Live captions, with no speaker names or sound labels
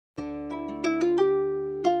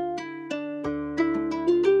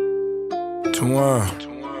2-1.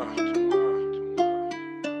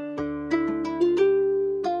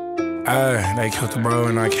 Ay, they killed the bro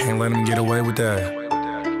and I can't let him get away with that.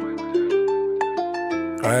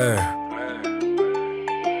 Ay.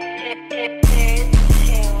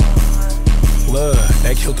 Look,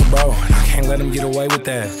 they killed the bro and I can't let him get away with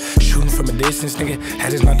that. Shooting from a distance, nigga,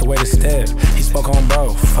 that is not the way to step. He spoke on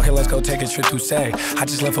bro, fuck it, let's go take a trip through SAG. I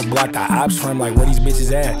just left a block, the ops for him like where these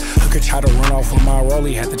bitches at. Hooker tried to run off with my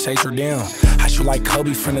rollie, had to chase her down. I shoot like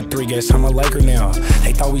Kobe from the 3, guess I'm a Laker now.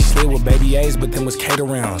 They thought we slid with baby A's, but then was cater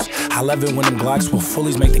rounds. I love it when them Glocks will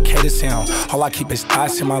fullies make the cater sound. All I keep is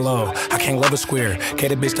thoughts in my low, I can't love a square.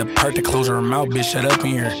 Get a bitch to perk to close her mouth, bitch shut up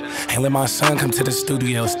in here. Ain't let my son come to the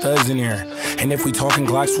studio, studs in here. And if we talking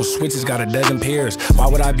Glocks, well switches got a dozen pairs. Why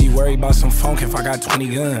would I be worried about some funk if I got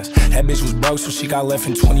 20 guns? That bitch was broke, so she got left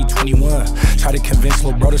in 2021. Tried to convince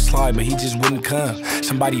lil' bro to slide, but he just wouldn't come.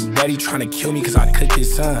 Somebody daddy trying to kill me cause I cooked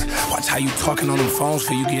his son. Watch how you talking on them phones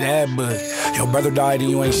for you get ad bud. Your brother died and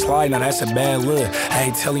you ain't slide, now that's a bad look.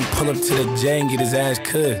 Hey, tell him pull up to the J and get his ass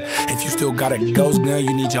cut. If you still got a ghost gun,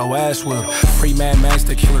 you need your ass whooped. Free Mad Max,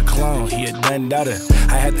 the killer clone, he a done data.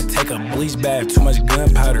 I had to take a bleach bath, too much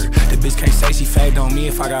gunpowder. The bitch can't say she fagged on me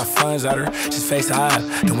if I got funds out her. Just face the eye,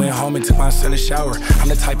 then went home and took my son a shower. I'm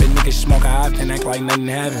the type of nigga smoke a op and act like nothing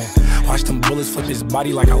happened. Watch them bullets flip his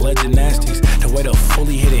body like I led gymnastics. The way to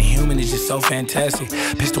fully hit a human is just so fantastic.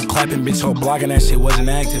 Pistol clapping, bitch so blocking that shit wasn't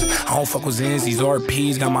active. I don't fuck with Zins, these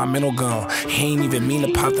RPs got my mental gone. He ain't even mean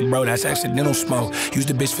to pop the bro, that's accidental smoke. Used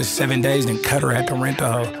the bitch for 7 days, then cut her at the rent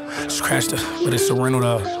the hoe. Scratched her, but it's a rental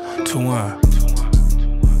though. 2-1.